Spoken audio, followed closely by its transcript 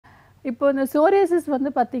இப்போ இந்த சோரியாசிஸ் வந்து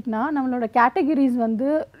பார்த்தீங்கன்னா, நம்மளோட கேட்டகரிஸ் வந்து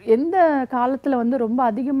எந்த காலத்தில வந்து ரொம்ப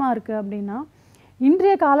அதிகமா இருக்கு அப்டின்னா,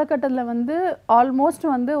 இன்றைய காலகட்டத்தில வந்து ஆல்மோஸ்ட்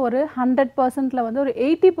வந்து ஒரு 100%ல வந்து ஒரு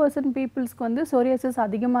 80% பீப்பிள்ஸ்க்கு வந்து சோரியாசிஸ்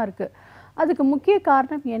அதிகமா இருக்கு. அதுக்கு முக்கிய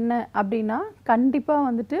காரணம் என்ன அப்டின்னா, கண்டிப்பா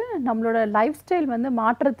வந்துட்டு நம்மளோட லைஃப் ஸ்டைல் வந்து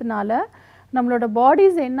மாற்றத்தினால, நம்மளோட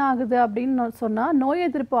பாடிஸ் என்ன ஆகுது அப்படின்னு சொன்னா, நோய்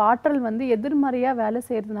எதிர்ப்பு ஆற்றல் வந்து எதிர்மறையா வேலை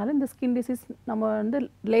செய்றதுனால, இந்த ஸ்கின் டிசீஸ் நம்ம வந்து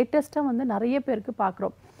லேட்டஸ்ட்டா வந்து நெறைய பேருக்கு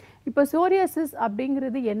பார்க்குறோம். இப்போ சோரியாசிஸ்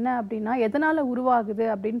அப்படிங்கிறது என்ன அப்படின்னா, எதனால உருவாகுது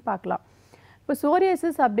அப்படின்னு பார்க்கலாம். இப்போ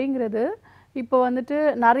சோரியாசிஸ் அப்படிங்கிறது, இப்போ வந்துட்டு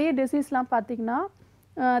நெறைய டிசீஸ்லாம் பார்த்தீங்கன்னா,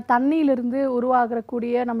 தண்ணீயிலிருந்து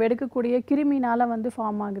உருவாகக்கூடிய நம்ம எடுக்கக்கூடிய கிருமினால வந்து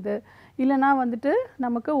ஃபார்ம் ஆகுது. இல்லன்னா வந்துட்டு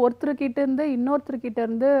நமக்கு ஒருத்தர்கிட்ட இருந்து இன்னொருத்தர்கிட்ட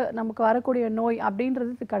இருந்து நமக்கு வரக்கூடிய நோய்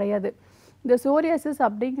அப்படின்றது இது கிடையாது. இந்த சோரியாசிஸ்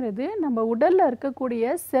அப்படிங்கிறது நம்ம உடல்ல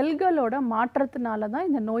இருக்கக்கூடிய செல்களோட மாற்றத்தினால தான்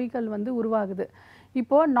இந்த நோய்கள் வந்து உருவாகுது.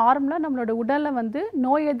 இப்போ நார்மலா நம்மளோட உடல்ல வந்து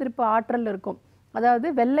நோய் எதிர்ப்பு ஆற்றல் இருக்கும். அதாவது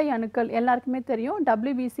வெள்ளை அணுக்கள் எல்லாருக்குமே தெரியும்.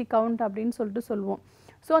 WBC கவுண்ட் அப்படின்னு சொல்லிட்டு சொல்லுவோம்.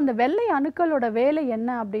 ஸோ அந்த வெள்ளை அணுக்களோட வேலை என்ன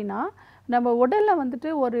அப்படின்னா, நம்ம உடல்ல வந்துட்டு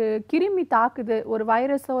ஒரு கிருமி தாக்குது, ஒரு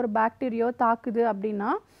வைரஸோ, ஒரு பாக்டீரியாவோ தாக்குது அப்படின்னா,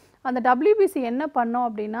 அந்த WBC என்ன பண்ணும்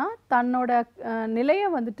அப்படின்னா, தன்னோட நிலைய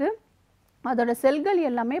வந்துட்டு அதோட செல்கள்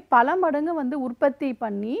எல்லாமே பல மடங்கு வந்து உற்பத்தி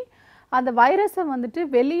பண்ணி, அந்த வைரஸ வந்துட்டு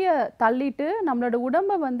வெளிய தள்ளிட்டு, நம்மளோட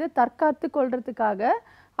உடம்ப வந்து தற்காத்து கொள்றதுக்காக,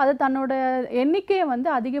 அது தன்னோட எண்ணிக்கைய வந்து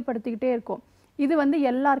அதிகப்படுத்திக்கிட்டே இருக்கும். இது வந்து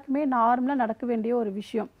எல்லாருக்குமே நார்மலா நடக்க வேண்டிய ஒரு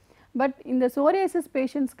விஷயம். பட் இந்த சோரியாசிஸ்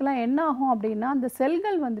பேஷண்ட்ஸ்க்குலாம் என்ன ஆகும் அப்படின்னா, அந்த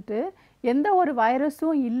செல்கள் வந்துட்டு எந்த ஒரு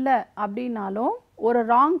வைரஸும் இல்ல அப்படின்னாலும், ஒரு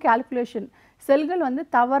ராங் கால்குலேஷன் செல்கள் வந்து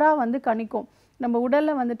தவறா வந்து கணிக்கும். நம்ம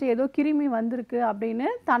உடல்ல வந்துட்டு ஏதோ கிருமி வந்திருக்கு அப்படின்னு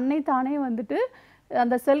தன்னை தானே வந்துட்டு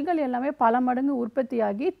அந்த செல்கள் எல்லாமே பல மடங்கு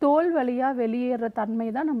உற்பத்தியாகி தோல் வழியா வெளியேற தன்மை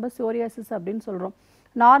தான் நம்ம சோரியாசிஸ் அப்படின்னு சொல்றோம்.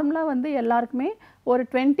 நார்மலா வந்து எல்லாருக்குமே ஒரு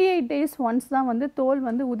 28 டேஸ் ஒன்ஸ் தான் வந்து தோல்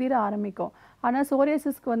வந்து உதிர ஆரம்பிக்கும். ஆனா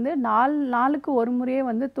சோரியாசிஸ்க்கு வந்து நாளுக்கு ஒரு முறையே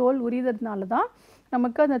வந்து தோல் உரியிறதுனால தான்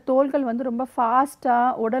நமக்கு அந்த தோல்கள் வந்து ரொம்ப ஃபாஸ்ட்டா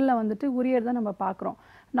உடல்ல வந்துட்டு உரியறத நம்ம பார்க்குறோம்.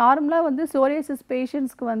 நார்மலா வந்து சோரியாசிஸ்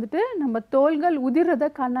பேஷண்ட்ஸ்க்கு வந்துட்டு நம்ம தோல்கள் உதிர்றத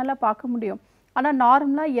கண்ணால பார்க்க முடியும். ஆனா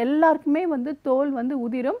நார்மலா எல்லாருக்குமே வந்து தோல் வந்து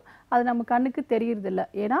உதிரும். அது நம்ம கண்ணுக்கு தெரியறதில்ல.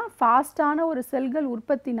 ஏன்னா ஃபாஸ்ட்டான ஒரு செல்கள்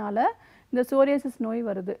உற்பத்தினால இந்த சோரியாசிஸ் நோய்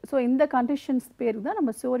வருது. ஸோ இந்த கண்டிஷன்ஸ் பேருக்கு தான்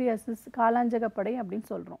நம்ம சோரியாசிஸ் காலாஞ்சகப்படை அப்படின்னு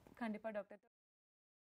சொல்றோம். கண்டிப்பா டாக்டர்.